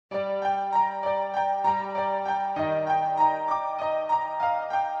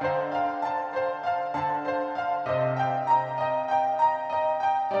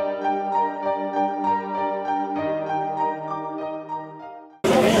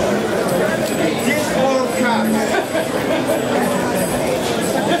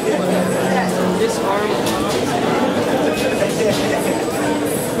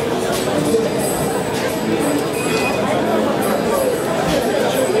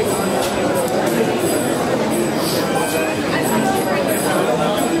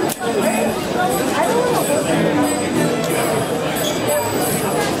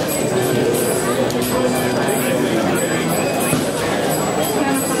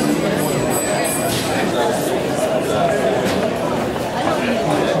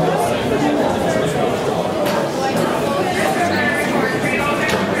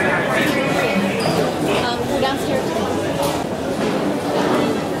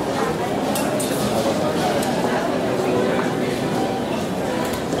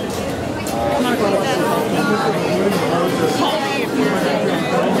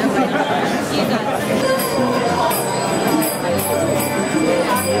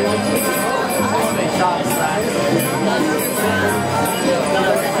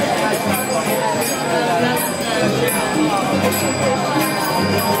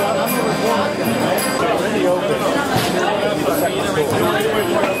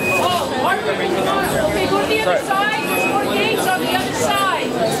the other side. There's more gates on the other side.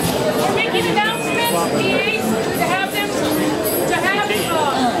 We're making announcements, PAs, to have them,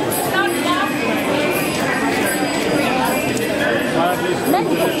 not blocked.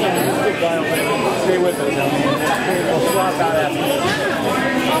 Stay with us. We'll swap out after.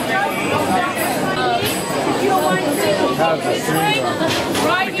 If you don't mind to this way,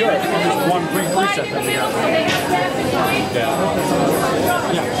 right here in the middle, one brief recess so they have passageway. Yeah.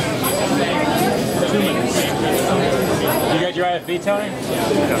 2 minutes. You got your IFB, Tony?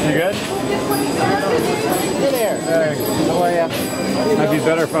 You good? Hey there. Hey, how are you? I'd be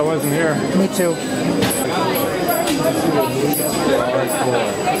better if I wasn't here. Me too.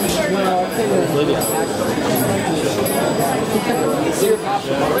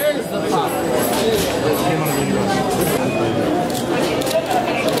 Where's the pop?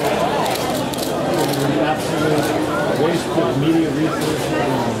 Absolute waste of media resources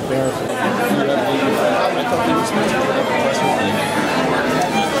and embarrassment.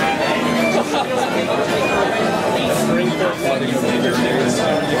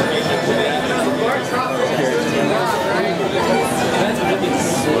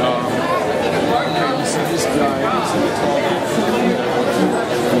 This guy,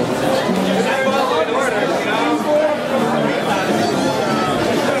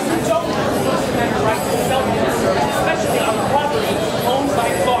 especially on property owned by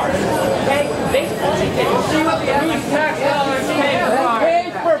BART. Okay? They only get tax dollars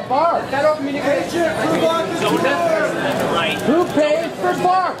Paid for BART. That don't mean right. Who pays for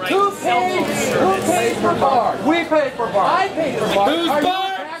BART? Who pays for BART? We pay for BART. I pay for BART. Who's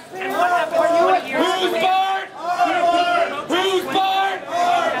BART? And what happened 20 years ago? Who's BART? Who's BART?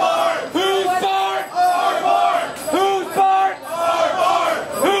 Who's BART? Who's BART?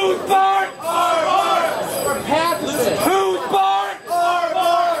 Who's BART? For packages. Who's BART?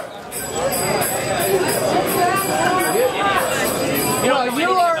 You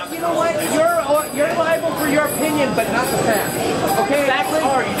know what? You're liable for your opinion, but not the facts. Okay? Facts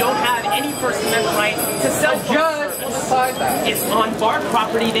are you don't have any First Amendment right to cell phone Judge will decide that. It's on BART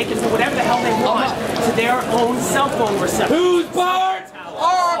property. They can do whatever the hell they want to their own cell phone reception. Who's BART?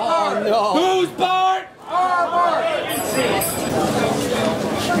 Our BART. No. Who's BART? Our BART.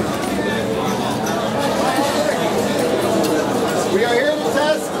 We are here to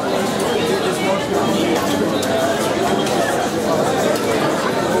test.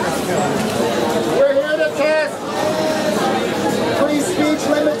 We're here to test free speech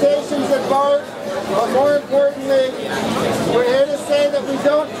limitations at BART, but more importantly, we're here to say that we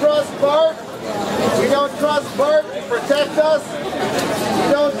don't trust BART. We don't trust BART to protect us.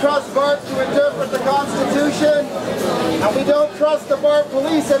 We don't trust BART to interpret the Constitution. And we don't trust the BART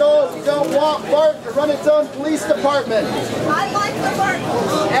police at all. We don't want BART to run its own police department. I like the BART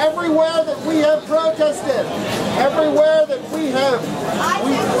police. Everywhere that we have protested, everywhere that we have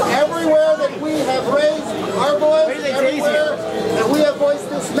raised our voice, everywhere that we have voiced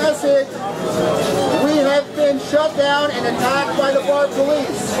this message, we have been shut down and attacked by the BART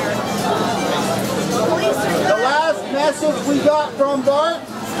police. The last message we got from BART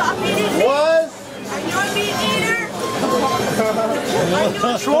was, Are you a meat eater?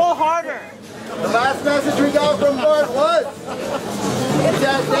 Control harder. the last message we got from BART was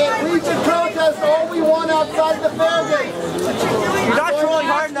that we should protest all we want outside the fair gate. You're not trolling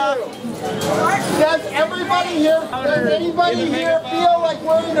hard enough. Does anybody here feel like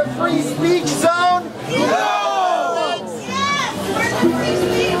we're in a free speech zone? Yes, we're in the free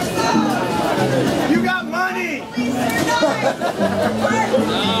speech zone. You got money.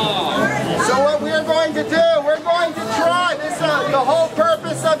 So what we're going to do, we're going to try this. The whole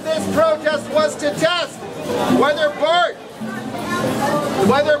purpose of this protest was to test whether BART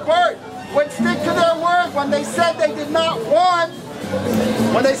would stick to their word when they said they did not want,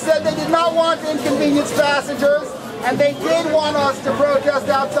 to inconvenience passengers, and they did want us to protest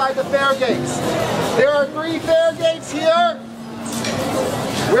outside the fare gates. There are 3 fare gates here.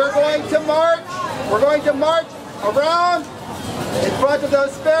 We're going to march around in front of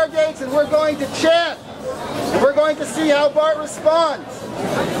those fare gates, and we're going to chant. And we're going to see how BART responds.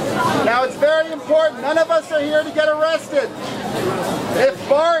 Now it's very important, none of us are here to get arrested. If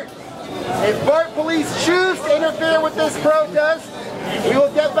BART police choose to interfere with this protest, we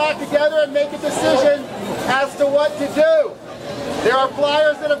will get back together and make a decision as to what to do. There are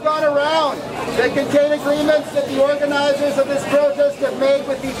flyers that have gone around that contain agreements that the organizers of this protest have made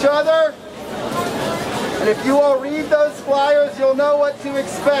with each other. And if you all read those flyers, you'll know what to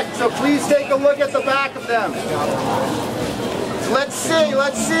expect. So please take a look at the back of them. Let's see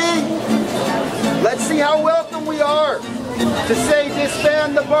how welcome we are to say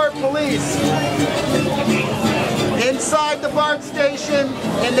disband the BART police. inside the BART station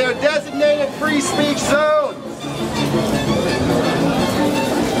in their designated free speech zones.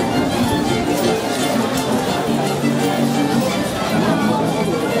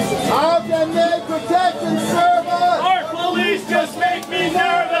 How can they protect and serve us? Our police just make me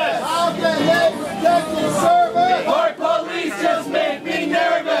nervous. How can they protect and serve us? Our police just make me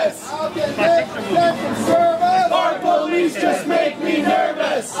nervous. How can they protect and serve us? Our police just make me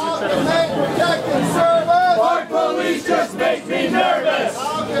nervous. How can they protect and serve us? Our police just make me nervous.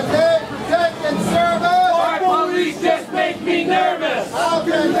 How can they protect and serve us? Our police just make me nervous. How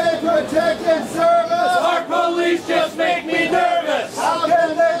can they protect and serve us? Our police just make me nervous. How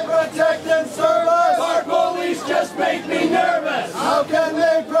can they protect and serve us? Our police just make me nervous. How can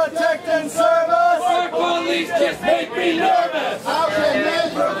they protect and serve us? Our police just make me nervous. How can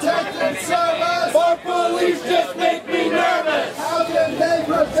they protect and serve us? Our police just make me nervous. How can they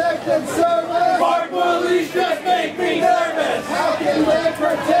protect and serve us? Our police just make me nervous. How can they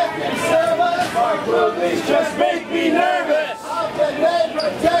protect and serve us? Our police just make me nervous. How can they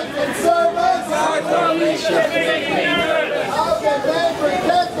protect and serve us? Our police just make me nervous. How can they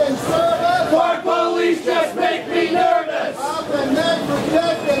protect and serve us? Our police just make me nervous. How can they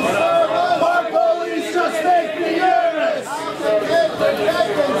protect and serve us? Our police just make me nervous. How can they protect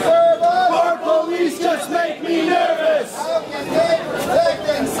and serve us? Our police just make me nervous. How can they protect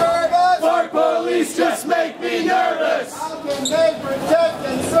and serve us? Our police just make me nervous. How can they protect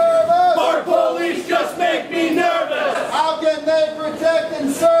and serve us? Our police just make me nervous. How can they protect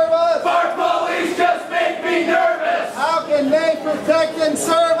and serve us? Our police just make me nervous. How can they protect and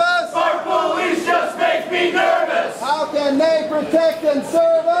serve us? Our police just make me nervous. How can they protect and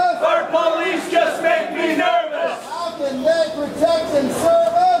serve us? Our police just make me nervous. How can they protect and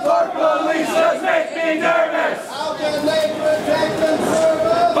serve us? Our police just make me nervous. How can they protect and serve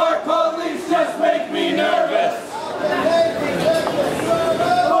us? Our police just make me nervous. How can they protect and serve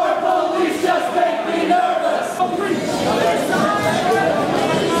us? Our police just make me nervous.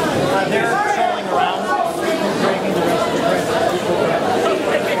 They're patrolling around, breaking the rest of the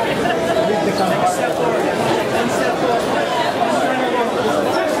We've become part of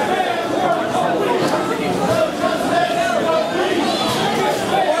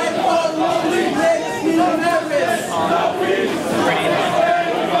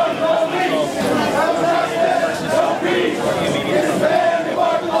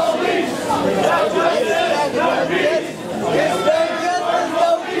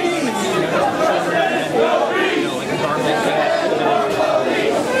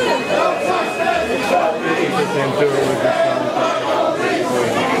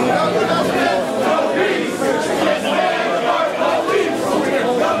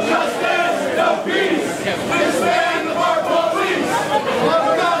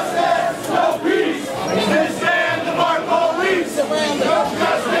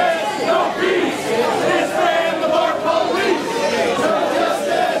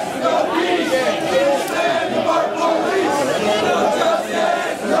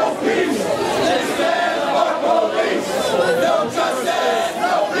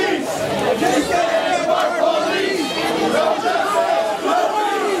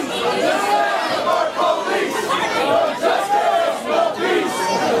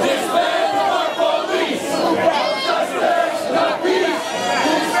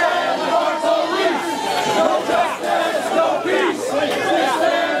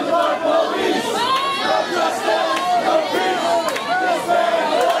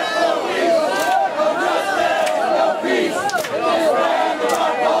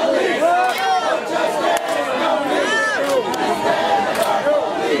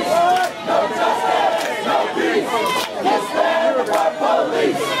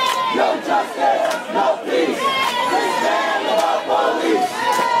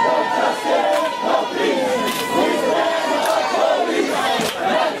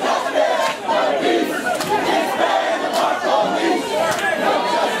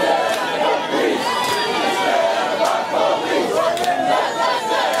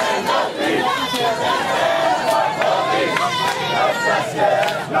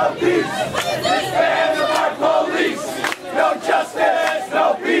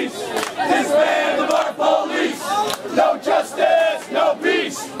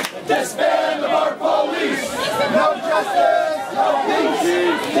Disband of our police. No justice, no peace.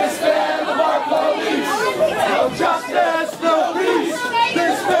 Disband of our police. No justice, no peace.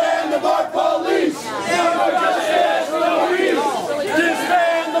 Disband of our police. No justice, no peace.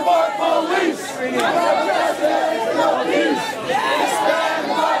 Disband of our police. No justice, no peace.